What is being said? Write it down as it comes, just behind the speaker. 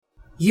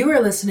You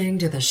are listening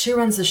to the She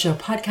Runs the Show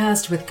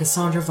podcast with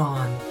Cassandra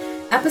Vaughn,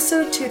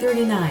 episode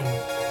 239,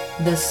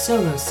 the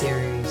solo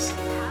series. I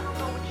don't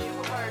know what you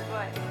heard,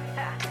 but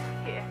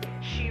yeah,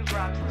 she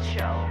runs the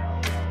show.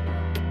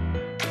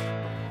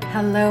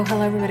 Hello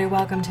everybody.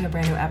 Welcome to a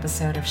brand new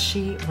episode of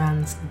She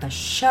Runs the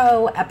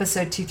Show,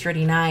 episode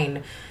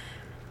 239.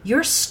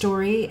 Your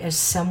story is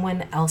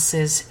someone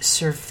else's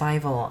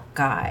survival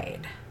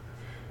guide.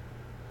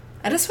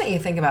 I just want you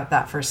to think about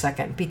that for a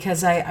second,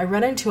 because I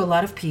run into a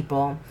lot of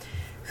people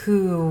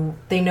who,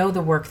 they know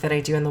the work that I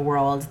do in the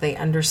world. They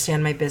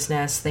understand my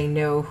business. They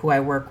know who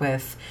I work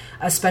with,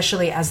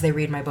 especially as they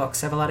read my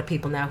books. I have a lot of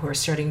people now who are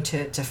starting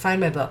to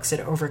find my books at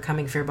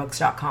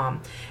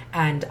overcomingfearbooks.com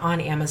and on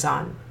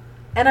Amazon.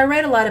 And I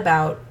write a lot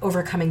about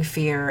overcoming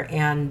fear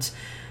and,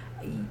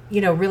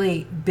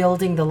 really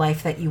building the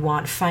life that you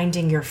want,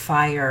 finding your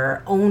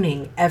fire,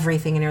 owning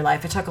everything in your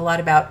life. I talk a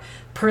lot about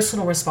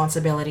personal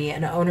responsibility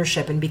and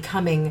ownership and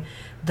becoming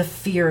the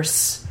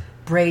fierce,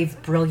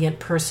 brave, brilliant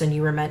person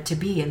you were meant to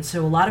be. And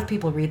so a lot of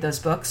people read those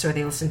books or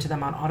they listen to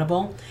them on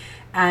Audible.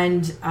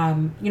 And,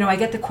 I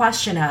get the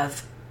question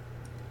of,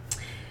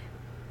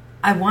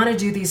 I want to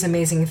do these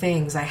amazing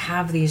things. I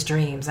have these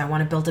dreams. I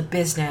want to build a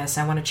business.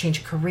 I want to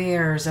change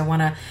careers. I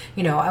want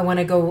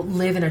to go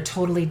live in a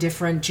totally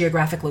different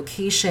geographic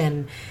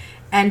location.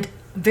 And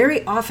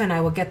very often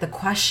I will get the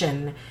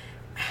question,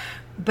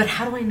 but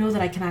how do I know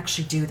that I can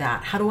actually do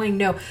that? How do I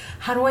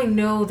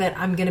know that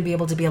I'm going to be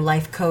able to be a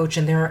life coach?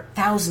 And there are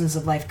thousands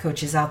of life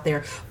coaches out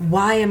there.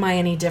 Why am I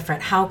any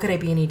different? How could I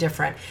be any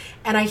different?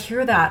 And I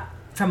hear that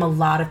from a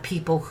lot of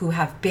people who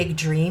have big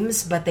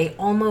dreams, but they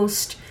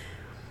almost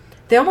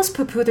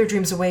poo-poo their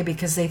dreams away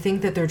because they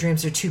think that their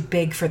dreams are too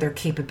big for their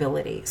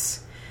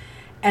capabilities.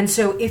 And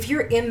so if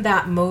you're in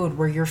that mode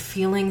where you're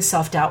feeling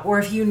self-doubt, or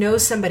if you know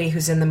somebody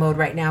who's in the mode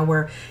right now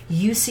where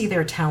you see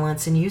their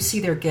talents and you see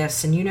their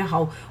gifts and you know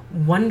how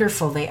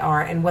wonderful they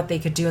are and what they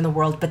could do in the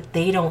world, but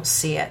they don't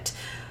see it,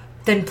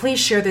 then please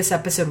share this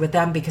episode with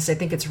them, because I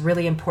think it's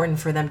really important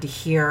for them to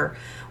hear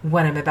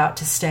what I'm about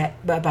to say.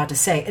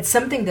 It's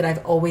something that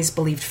I've always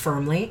believed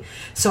firmly.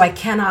 So I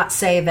cannot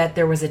say that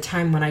there was a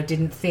time when I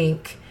didn't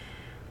think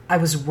I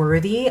was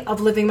worthy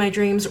of living my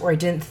dreams, or I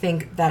didn't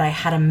think that I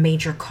had a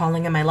major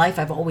calling in my life.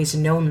 I've always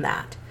known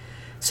that.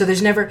 So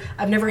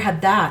I've never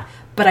had that,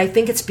 but I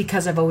think it's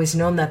because I've always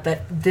known that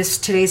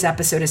today's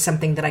episode is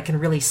something that I can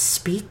really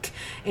speak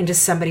into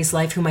somebody's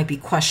life who might be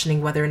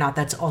questioning whether or not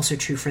that's also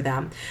true for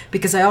them.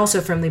 Because I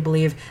also firmly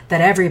believe that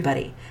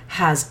everybody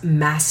has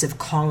massive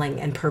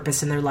calling and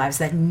purpose in their lives,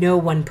 that no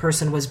one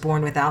person was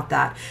born without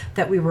that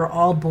we were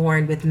all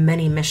born with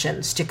many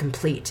missions to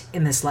complete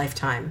in this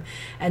lifetime.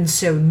 And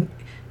so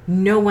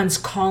no one's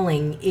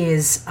calling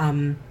is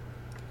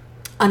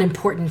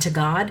unimportant to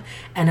God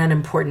and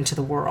unimportant to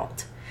the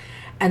world.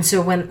 And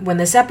so when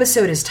this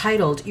episode is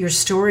titled, Your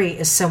Story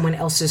is Someone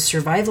Else's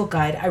Survival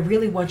Guide, I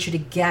really want you to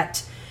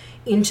get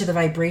into the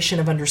vibration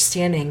of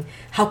understanding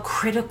how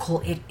critical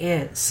it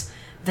is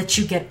that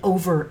you get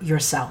over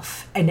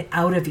yourself and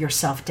out of your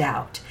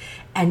self-doubt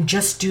and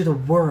just do the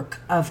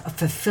work of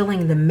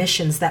fulfilling the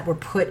missions that were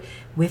put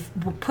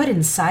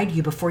inside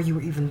you before you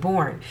were even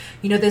born.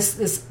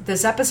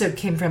 This episode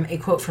came from a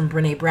quote from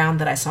Brené Brown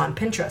that I saw on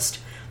Pinterest.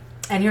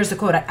 And here's the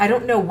quote. I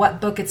don't know what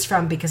book it's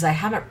from because I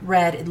haven't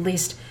read at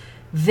least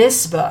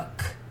this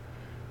book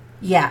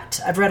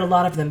yet. I've read a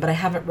lot of them, but I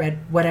haven't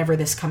read whatever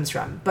this comes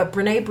from. But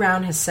Brené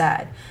Brown has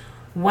said,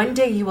 one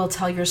day you will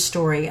tell your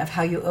story of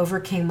how you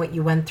overcame what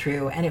you went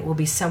through, and it will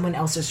be someone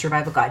else's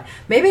survival guide.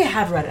 Maybe I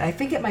have read it. I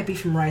think it might be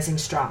from Rising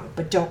Strong,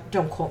 but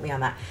don't quote me on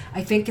that.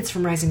 I think it's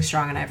from Rising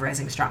Strong, and I have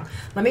Rising Strong.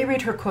 Let me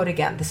read her quote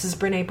again. This is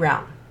Brené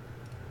Brown.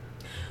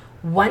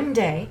 One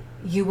day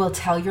you will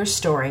tell your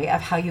story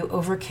of how you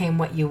overcame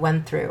what you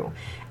went through,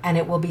 and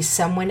it will be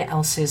someone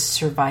else's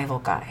survival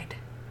guide.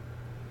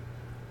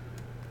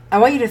 I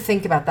want you to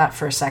think about that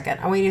for a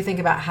second. I want you to think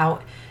about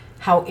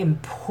how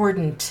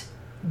important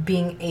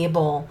being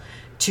able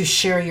to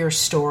share your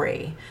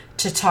story,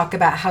 to talk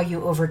about how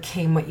you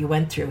overcame what you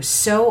went through.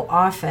 So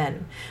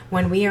often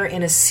when we are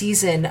in a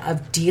season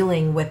of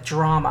dealing with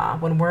drama,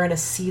 when we're in a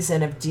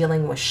season of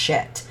dealing with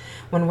shit,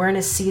 when we're in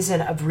a season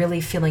of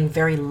really feeling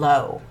very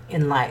low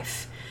in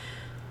life,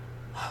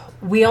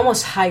 we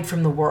almost hide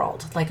from the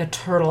world like a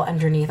turtle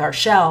underneath our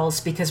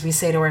shells, because we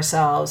say to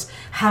ourselves,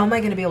 how am I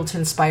going to be able to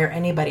inspire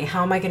anybody?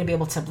 How am I going to be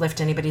able to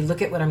uplift anybody?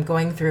 Look at what I'm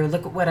going through.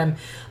 Look at what I'm,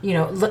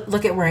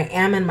 look at where I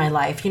am in my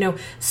life.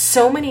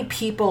 So many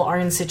people are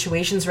in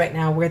situations right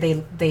now where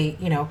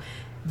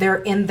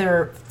they're in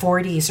their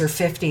 40s or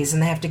 50s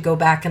and they have to go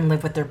back and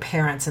live with their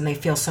parents, and they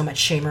feel so much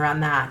shame around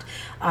that.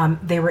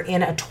 They were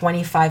in a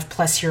 25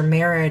 plus year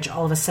marriage.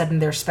 All of a sudden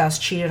their spouse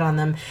cheated on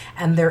them,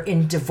 and they're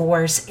in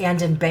divorce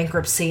and in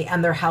bankruptcy,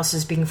 and their house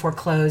is being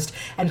foreclosed.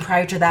 And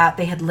prior to that,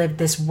 they had lived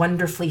this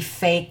wonderfully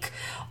fake,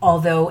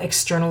 although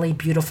externally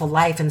beautiful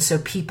life. And so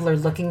people are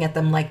looking at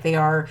them like they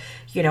are,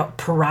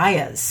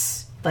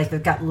 pariahs, like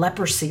they've got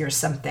leprosy or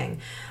something.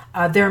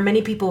 There are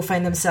many people who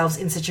find themselves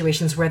in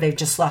situations where they've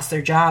just lost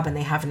their job and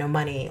they have no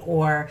money,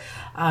 or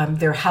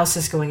their house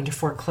is going into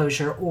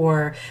foreclosure,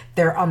 or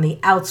they're on the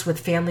outs with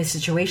family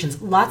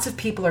situations. Lots of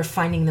people are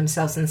finding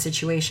themselves in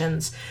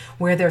situations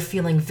where they're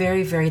feeling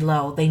very, very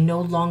low. They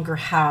no longer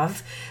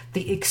have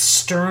the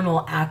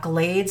external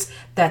accolades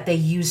that they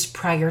used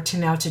prior to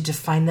now to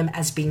define them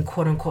as being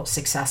quote unquote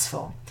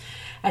successful.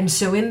 And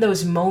so in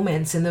those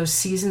moments, in those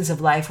seasons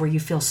of life where you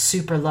feel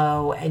super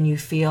low and you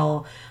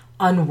feel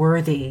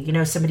unworthy,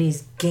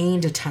 somebody's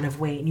gained a ton of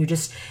weight and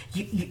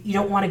you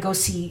don't want to go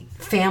see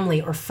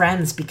family or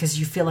friends because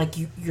you feel like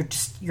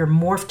you're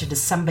morphed into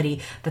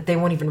somebody that they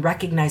won't even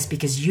recognize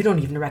because you don't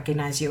even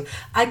recognize you.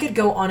 I could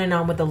go on and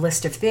on with a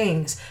list of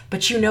things,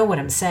 but you know what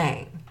I'm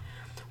saying.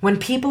 When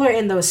people are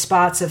in those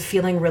spots of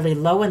feeling really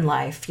low in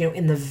life,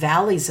 in the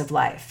valleys of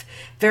life,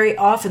 very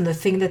often the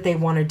thing that they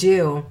want to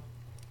do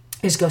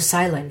is go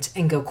silent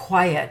and go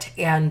quiet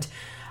and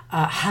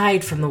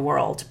hide from the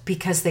world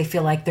because they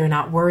feel like they're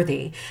not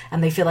worthy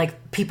and they feel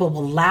like people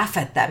will laugh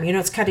at them.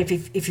 It's kind of,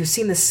 if you've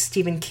seen the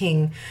Stephen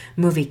King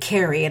movie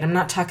Carrie, and I'm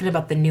not talking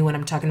about the new one,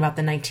 I'm talking about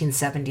the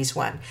 1970s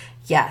one.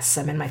 Yes,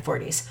 I'm in my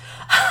 40s.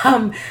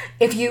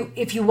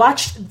 If you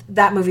watched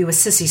that movie with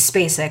Sissy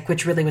Spacek,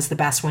 which really was the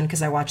best one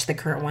because I watched the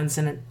current ones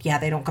and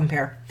they don't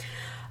compare.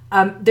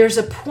 There's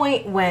a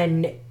point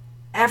when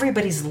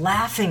everybody's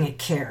laughing at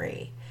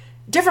Carrie.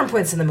 Different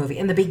points in the movie.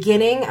 In the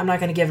beginning, I'm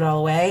not going to give it all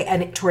away,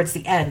 and towards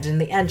the end. In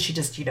the end, she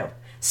just,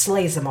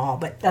 slays them all.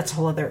 But that's a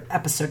whole other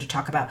episode to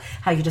talk about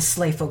how you just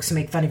slay folks who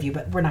make fun of you,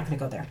 but we're not going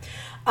to go there.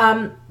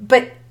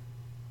 But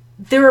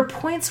there are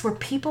points where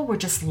people were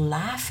just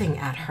laughing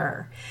at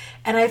her.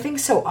 And I think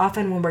so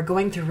often when we're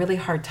going through really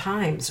hard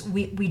times,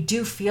 we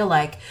do feel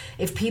like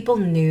if people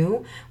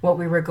knew what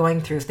we were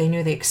going through, if they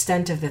knew the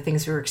extent of the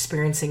things we were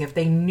experiencing, if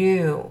they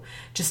knew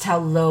just how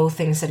low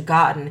things had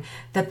gotten,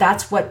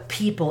 that's what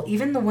people,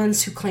 even the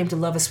ones who claim to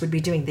love us, would be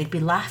doing. They'd be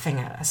laughing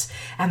at us,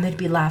 and they'd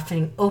be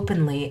laughing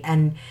openly.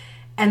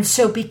 And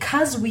so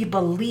because we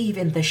believe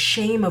in the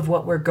shame of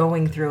what we're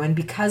going through, and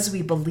because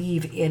we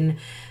believe in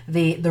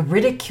the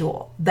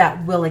ridicule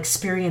that we'll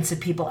experience if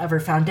people ever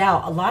found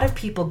out, a lot of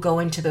people go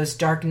into those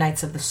dark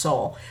nights of the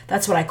soul.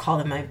 That's what I call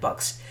in my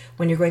books.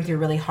 When you're going through a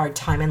really hard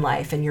time in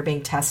life and you're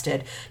being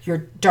tested, your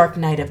dark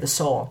night of the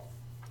soul.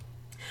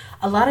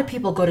 A lot of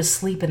people go to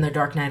sleep in their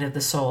dark night of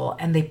the soul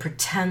and they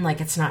pretend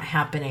like it's not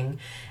happening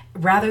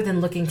rather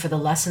than looking for the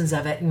lessons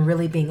of it and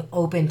really being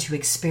open to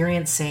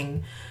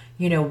experiencing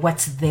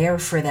what's there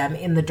for them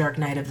in the dark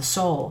night of the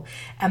soul.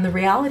 And the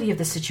reality of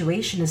the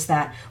situation is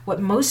that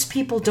what most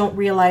people don't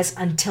realize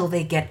until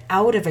they get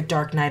out of a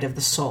dark night of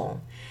the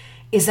soul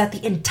is that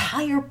the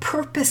entire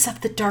purpose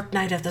of the dark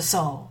night of the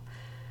soul,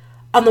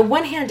 on the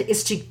one hand,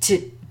 is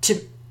to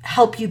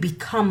help you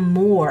become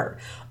more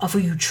of who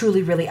you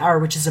truly really are,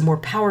 which is a more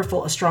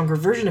powerful, a stronger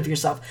version of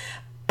yourself.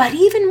 But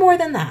even more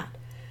than that,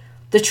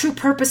 the true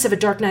purpose of a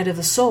dark night of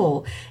the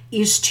soul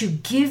is to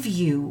give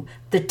you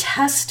the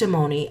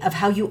testimony of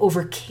how you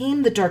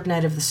overcame the dark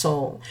night of the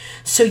soul.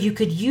 So you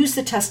could use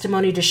the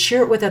testimony to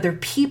share it with other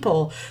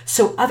people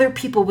so other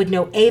people would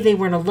know, A, they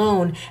weren't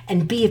alone,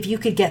 and B, if you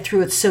could get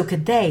through it, so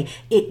could they.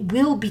 It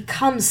will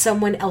become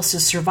someone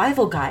else's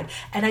survival guide.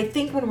 And I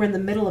think when we're in the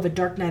middle of a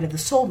dark night of the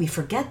soul, we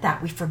forget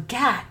that. We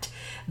forget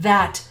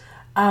that,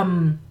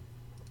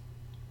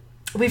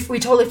 we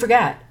totally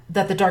forget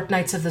that the dark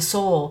nights of the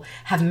soul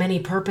have many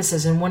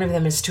purposes, and one of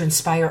them is to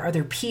inspire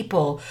other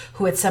people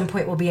who at some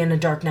point will be in a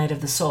dark night of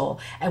the soul.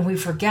 And we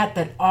forget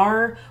that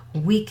our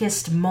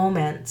weakest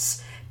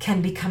moments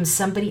can become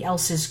somebody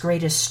else's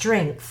greatest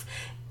strength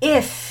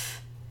if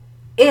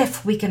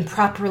we can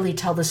properly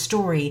tell the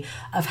story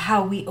of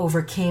how we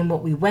overcame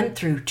what we went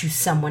through to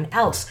someone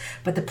else.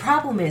 But the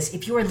problem is,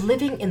 if you are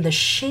living in the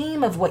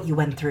shame of what you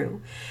went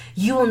through,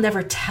 you will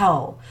never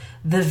tell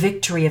the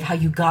victory of how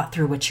you got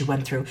through what you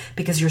went through,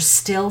 because you're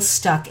still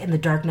stuck in the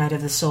dark night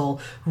of the soul,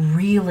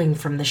 reeling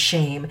from the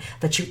shame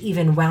that you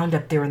even wound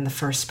up there in the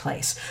first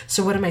place.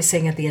 So what am I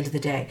saying at the end of the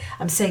day?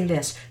 I'm saying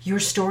this: your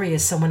story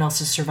is someone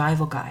else's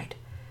survival guide.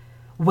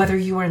 Whether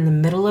you are in the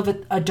middle of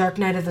a dark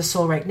night of the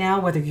soul right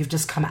now, whether you've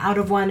just come out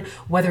of one,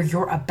 whether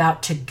you're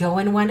about to go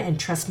in one, and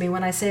trust me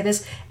when I say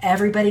this,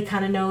 everybody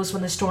kind of knows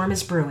when the storm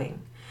is brewing.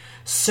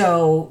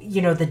 So,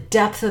 the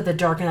depth of the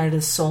dark night of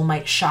the soul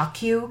might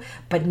shock you,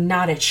 but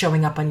not it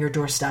showing up on your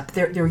doorstep.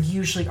 There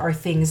usually are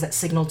things that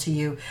signal to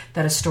you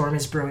that a storm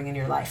is brewing in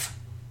your life.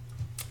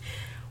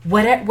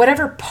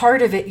 Whatever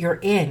part of it you're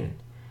in,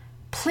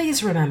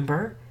 please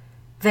remember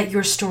that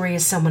your story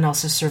is someone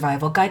else's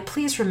survival guide.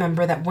 Please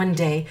remember that one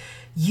day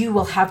you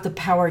will have the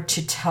power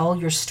to tell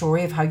your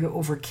story of how you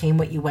overcame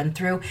what you went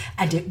through,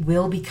 and it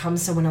will become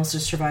someone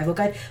else's survival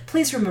guide.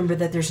 Please remember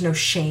that there's no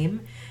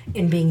shame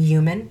in being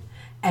human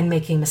and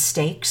making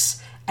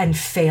mistakes and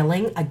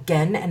failing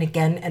again and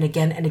again and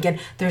again and again.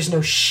 There's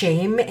no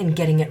shame in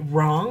getting it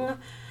wrong.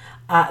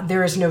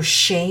 There is no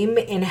shame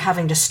in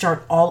having to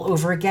start all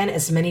over again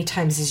as many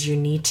times as you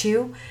need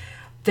to.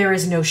 There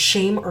is no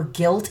shame or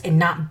guilt in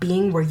not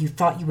being where you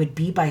thought you would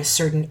be by a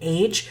certain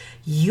age.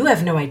 You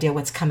have no idea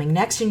what's coming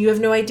next, and you have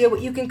no idea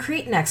what you can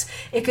create next.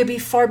 It could be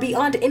far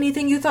beyond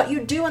anything you thought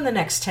you'd do in the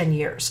next 10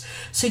 years.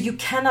 So you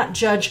cannot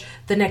judge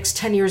the next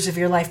 10 years of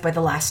your life by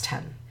the last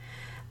 10.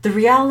 The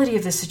reality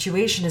of the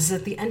situation is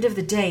at the end of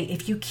the day,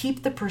 if you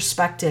keep the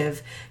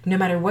perspective, no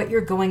matter what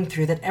you're going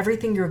through, that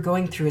everything you're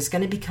going through is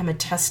going to become a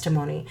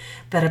testimony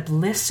that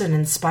uplifts and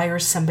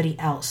inspires somebody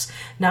else.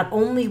 Not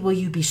only will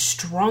you be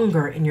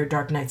stronger in your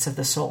dark nights of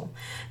the soul,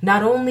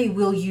 not only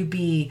will you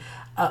be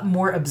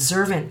more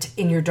observant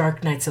in your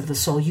dark nights of the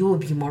soul, you will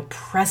be more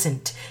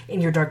present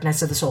in your dark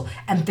nights of the soul,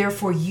 and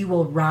therefore you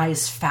will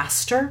rise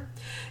faster,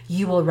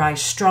 you will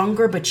rise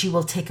stronger, but you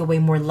will take away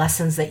more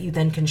lessons that you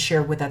then can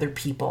share with other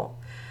people.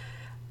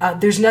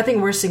 There's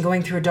nothing worse than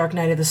going through a dark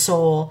night of the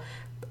soul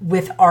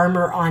with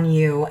armor on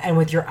you and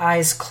with your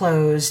eyes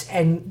closed.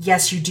 And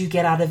yes, you do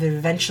get out of it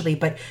eventually,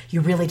 but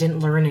you really didn't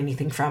learn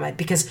anything from it.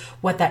 Because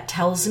what that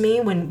tells me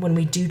when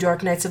we do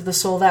dark nights of the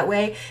soul that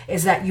way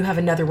is that you have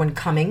another one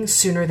coming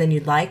sooner than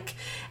you'd like.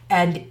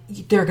 And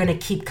they're going to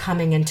keep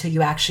coming until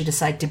you actually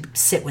decide to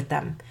sit with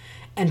them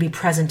and be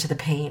present to the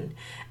pain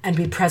and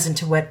be present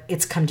to what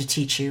it's come to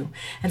teach you.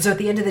 And so at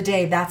the end of the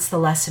day, that's the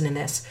lesson in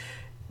this.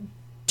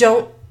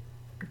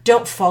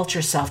 Don't fault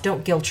yourself.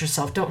 Don't guilt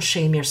yourself. Don't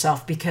shame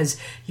yourself because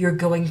you're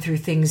going through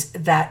things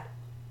that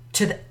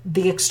to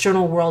the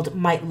external world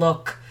might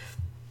look,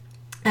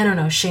 I don't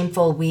know,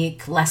 shameful,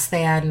 weak, less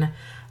than,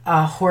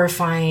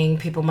 horrifying.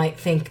 People might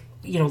think,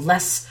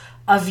 less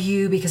of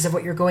you because of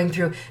what you're going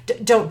through.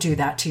 Don't do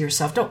that to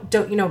yourself. Don't,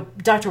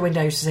 Dr. Wayne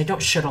Dyer used to say,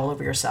 don't shit all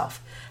over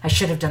yourself. I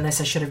should have done this.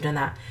 I should have done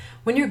that.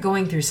 When you're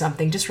going through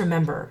something, just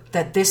remember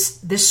that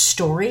this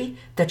story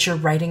that you're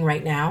writing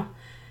right now,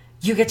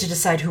 you get to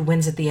decide who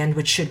wins at the end,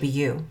 which should be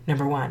you,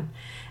 number one.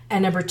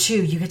 And number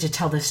two, you get to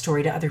tell this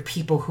story to other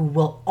people who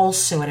will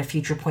also at a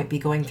future point be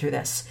going through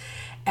this.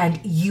 And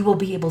you will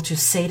be able to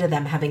say to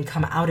them, having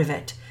come out of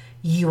it,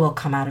 you will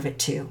come out of it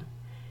too.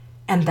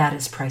 And that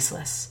is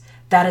priceless.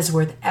 That is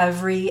worth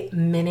every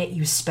minute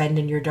you spend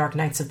in your dark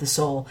nights of the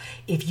soul.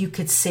 If you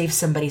could save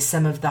somebody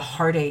some of the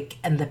heartache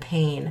and the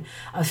pain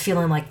of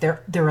feeling like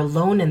they're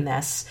alone in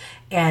this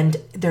and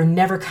they're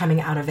never coming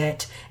out of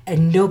it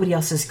and nobody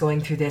else is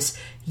going through this,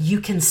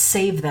 you can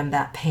save them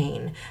that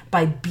pain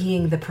by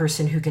being the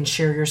person who can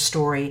share your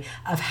story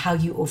of how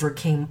you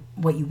overcame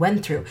what you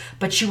went through.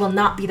 But you will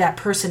not be that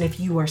person if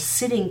you are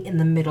sitting in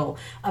the middle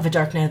of a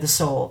dark night of the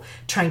soul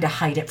trying to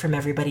hide it from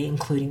everybody,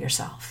 including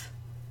yourself.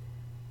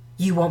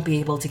 You won't be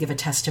able to give a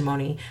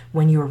testimony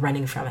when you are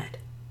running from it.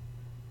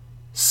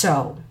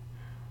 So,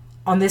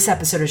 on this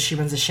episode of She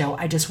Runs the Show,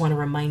 I just want to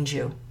remind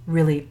you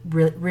really,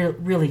 really, really,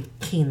 really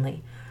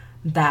keenly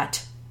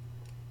that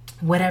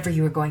whatever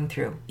you are going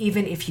through,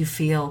 even if you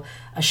feel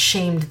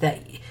ashamed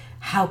that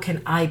how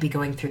can I be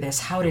going through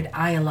this? How did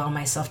I allow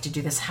myself to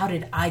do this? How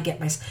did I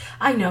get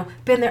I know,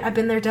 I've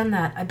been there, done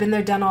that. I've been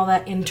there, done all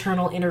that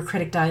internal inner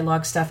critic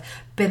dialogue stuff.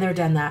 Been there,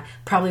 done that.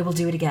 Probably will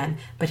do it again.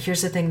 But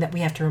here's the thing that we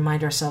have to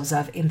remind ourselves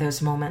of in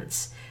those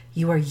moments.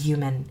 You are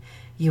human.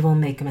 You will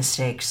make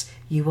mistakes.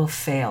 You will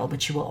fail,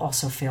 but you will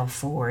also fail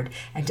forward.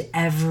 And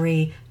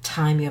every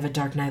time you have a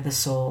dark night of the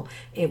soul,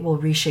 it will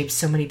reshape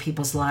so many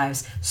people's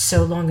lives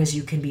so long as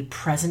you can be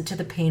present to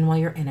the pain while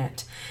you're in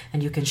it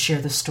and you can share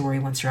the story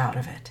once you're out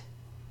of it.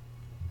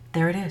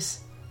 There it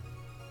is.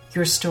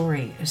 Your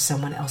story is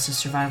someone else's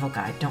survival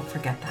guide. Don't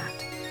forget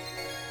that.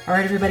 All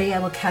right, everybody, I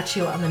will catch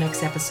you on the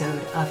next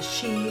episode of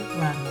She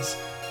Runs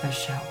the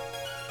Show.